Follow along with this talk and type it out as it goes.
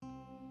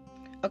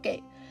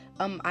Okay,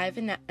 I have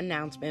an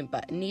announcement,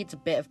 but it needs a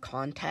bit of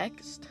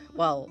context.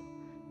 Well,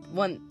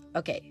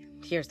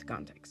 here's the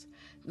context.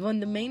 One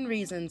of the main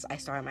reasons I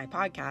started my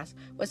podcast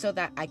was so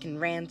that I can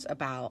rant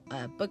about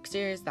a book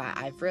series that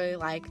I've really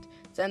liked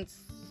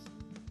since,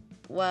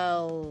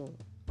 well,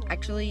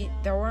 actually,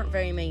 there weren't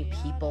very many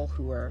people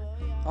who were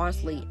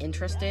honestly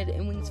interested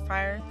in Wings of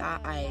Fire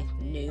that I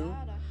knew,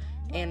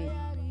 and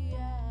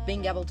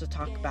being able to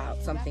talk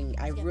about something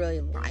I really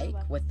like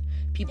with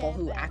people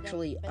who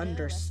actually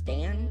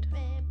understand,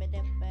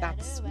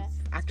 that's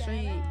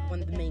actually one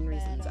of the main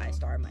reasons I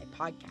started my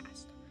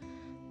podcast.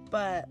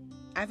 But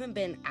I haven't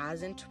been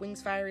as into Wings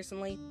of Fire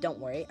recently. Don't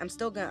worry, I'm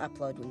still gonna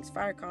upload Wings of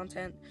Fire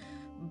content,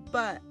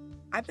 but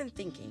I've been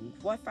thinking,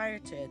 what if I were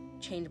to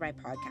change my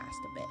podcast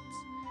a bit?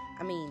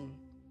 I mean,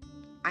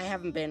 I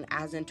haven't been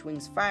as into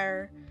Wings of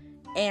Fire,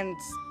 and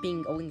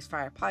being a Wings of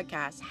Fire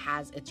podcast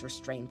has its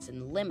restraints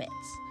and limits.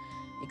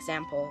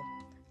 Example,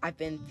 I've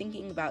been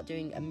thinking about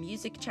doing a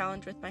music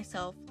challenge with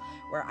myself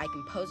where I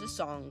compose a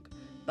song,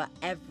 but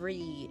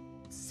every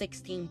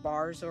 16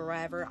 bars or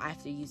whatever, I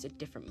have to use a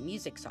different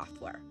music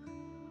software.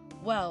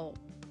 Well,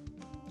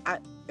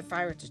 if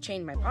I were to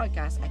change my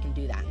podcast, I can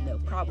do that, no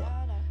problem.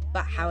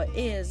 But how it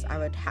is, I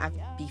would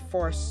be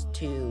forced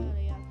to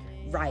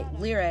write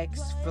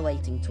lyrics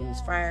relating to Wings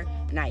of Fire,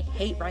 and I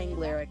hate writing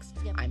lyrics.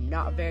 I'm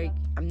not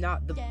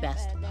the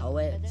best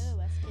poet,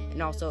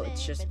 and also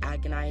it's just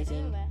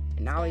agonizing,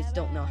 and I always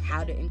don't know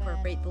how to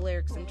incorporate the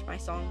lyrics into my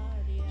song.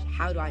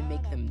 How do I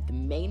make them the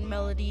main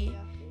melody?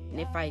 And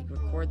if I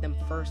record them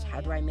first,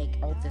 how do I make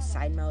all the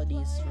side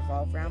melodies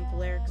revolve around the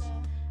lyrics?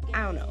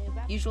 I don't know.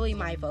 Usually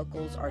my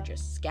vocals are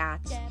just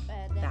scats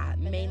that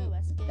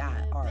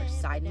are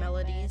side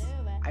melodies.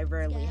 I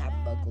rarely have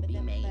a vocal be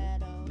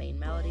main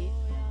melody,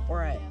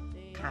 or I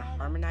kind of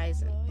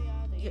harmonize.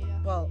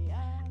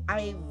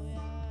 I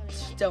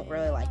don't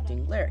really like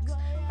doing lyrics.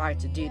 If I were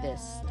to do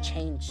this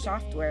change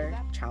software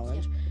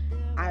challenge,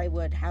 I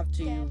would have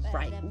to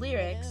write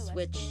lyrics,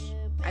 which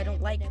I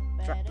don't like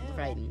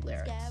writing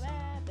lyrics.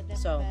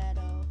 So,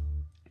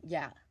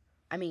 yeah.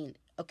 I mean,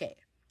 okay.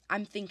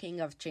 I'm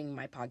thinking of changing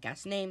my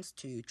podcast names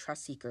to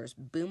Trust Seekers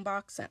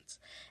Boombox since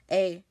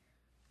I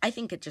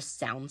think it just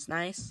sounds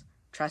nice.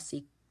 Trust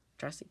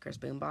Seekers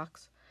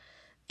Boombox.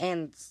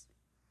 And,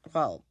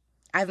 well,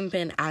 I haven't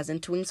been as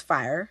into Wings of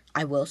Fire.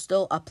 I will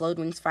still upload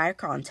Wings of Fire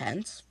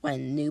content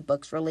when new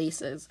books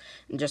releases,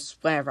 and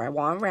just whenever I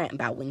want to rant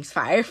about Wings of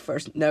Fire for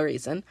no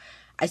reason.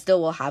 I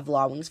still will have a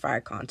lot of Wings of Fire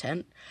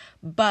content,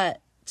 but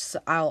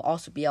I'll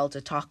also be able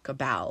to talk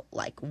about,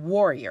 like,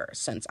 Warriors,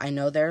 since I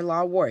know there are a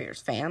lot of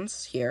Warriors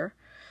fans here.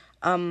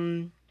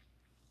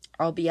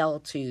 I'll be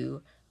able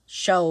to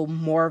show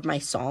more of my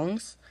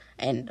songs,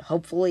 and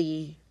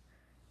hopefully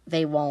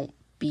they won't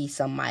be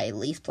some of my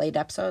least played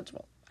episodes.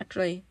 Well,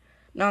 actually,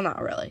 no,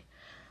 not really.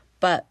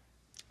 But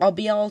I'll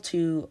be able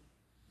to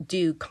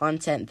do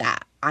content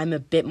that I'm a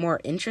bit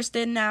more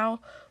interested in now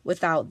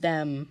without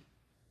them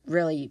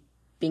really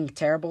being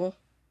terrible.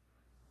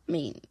 I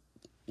mean,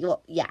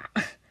 well, yeah.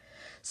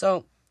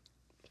 So,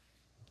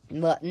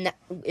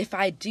 if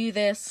I do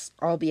this,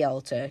 I'll be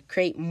able to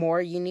create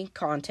more unique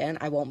content.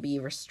 I won't be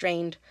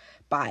restrained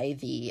by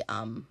the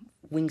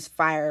Wings of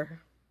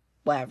Fire,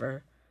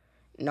 whatever.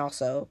 And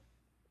also,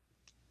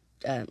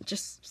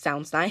 just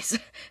sounds nice.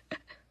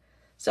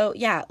 So,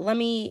 yeah, let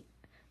me,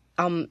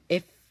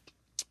 if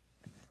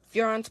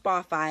you're on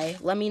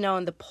Spotify, let me know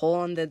in the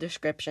poll in the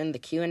description, the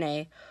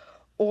Q&A,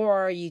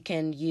 or you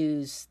can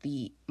use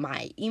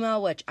my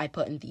email, which I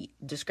put in the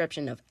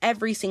description of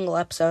every single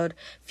episode.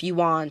 If you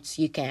want,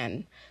 you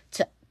can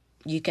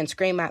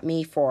scream at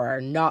me for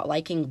not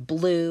liking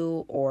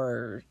blue,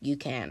 or you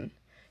can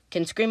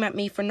scream at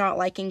me for not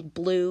liking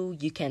blue.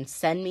 You can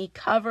send me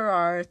cover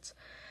art,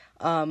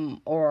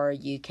 or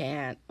you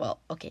can,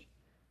 well, okay.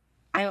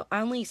 I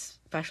only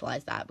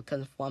specialize that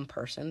because of one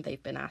person.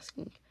 They've been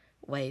asking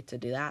way to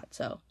do that,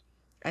 so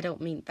I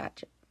don't mean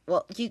that.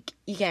 Well, you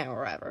can or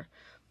whatever.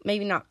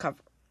 Maybe not cover.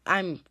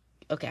 I'm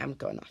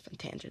going off on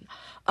tangent.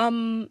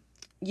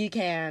 You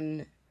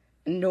can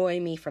annoy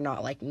me for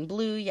not liking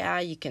blue. Yeah,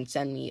 you can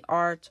send me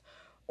art,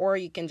 or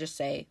you can just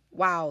say,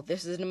 "Wow,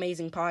 this is an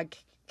amazing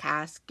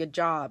podcast. Good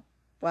job."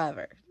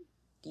 Whatever.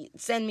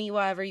 Send me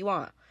whatever you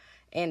want.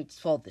 And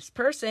for this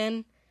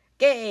person,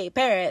 Gay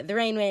Parrot, the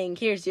Rainwing,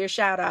 here's your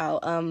shout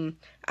out.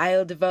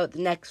 I'll devote the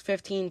next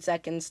 15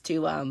 seconds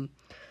to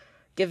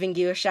giving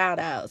you a shout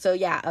out. So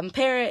yeah,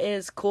 Parrot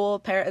is cool.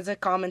 Parrot is a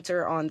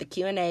commenter on the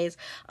Q&As.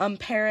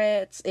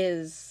 Parrot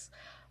is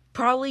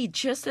probably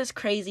just as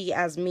crazy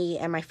as me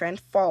and my friend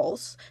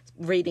False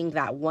reading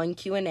that one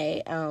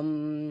Q&A.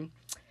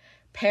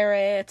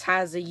 Parrot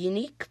has a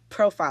unique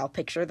profile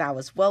picture that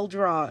was well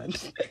drawn.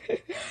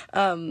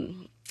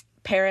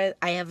 Parrot,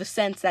 I have a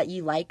sense that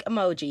you like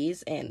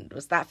emojis, and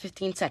was that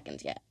 15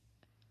 seconds yet?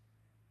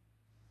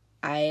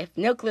 I have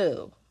no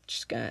clue.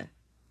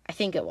 I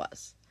think it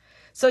was.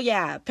 So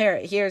yeah,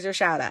 Parrot, here's your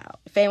shout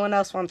out. If anyone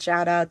else wants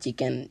shout outs, you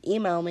can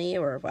email me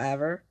or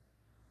whatever.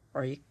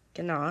 Or you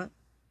cannot.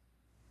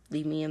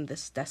 Leave me in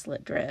this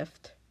desolate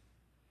drift.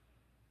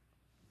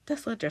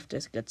 Tesla Drift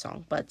is a good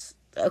song, but it's,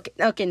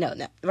 okay, no,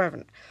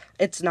 whatever.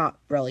 It's not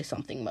really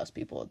something most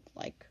people would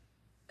like,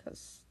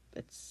 because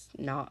it's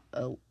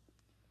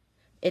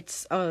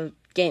a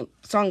game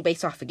song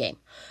based off a game.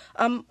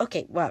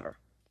 Okay, whatever.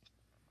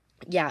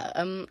 Yeah,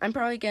 I'm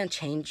probably gonna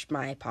change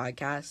my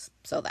podcast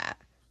so that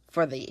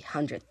for the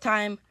 100th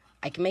time,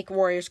 I can make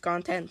Warriors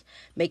content,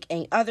 make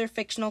any other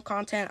fictional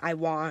content I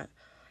want,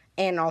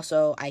 and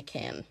also I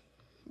can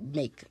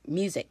make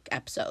music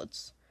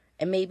episodes.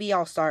 And maybe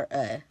I'll start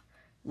a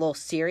little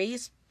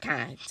series,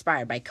 kind of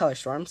inspired by Color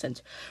Storm,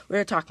 since we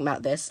were talking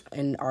about this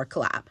in our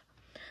collab.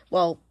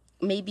 Well,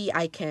 maybe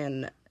I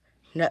can,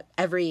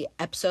 every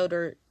episode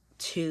or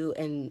two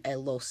in a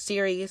little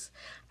series,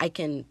 I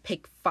can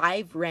pick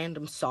 5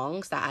 random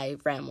songs that I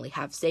randomly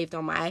have saved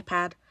on my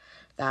iPad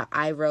that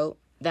I wrote.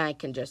 Then I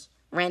can just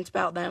rant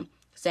about them,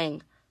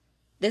 saying,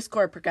 this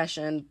chord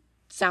progression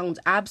sounds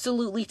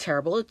absolutely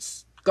terrible.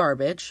 It's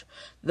garbage.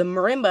 The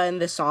marimba in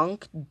this song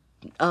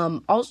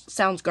also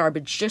sounds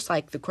garbage, just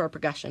like the chord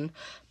progression.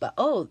 But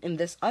in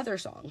this other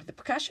song, the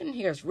percussion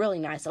here is really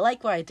nice. I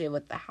like what I did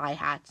with the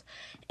hi-hats.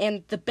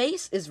 And the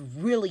bass is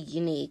really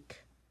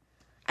unique.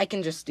 I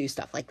can just do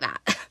stuff like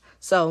that.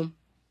 So,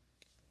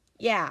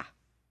 yeah.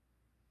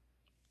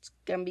 It's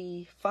gonna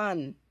be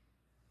fun.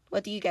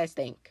 What do you guys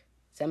think?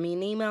 Send me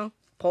an email,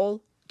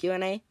 poll,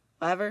 Q&A,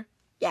 whatever.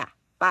 Yeah,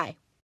 bye.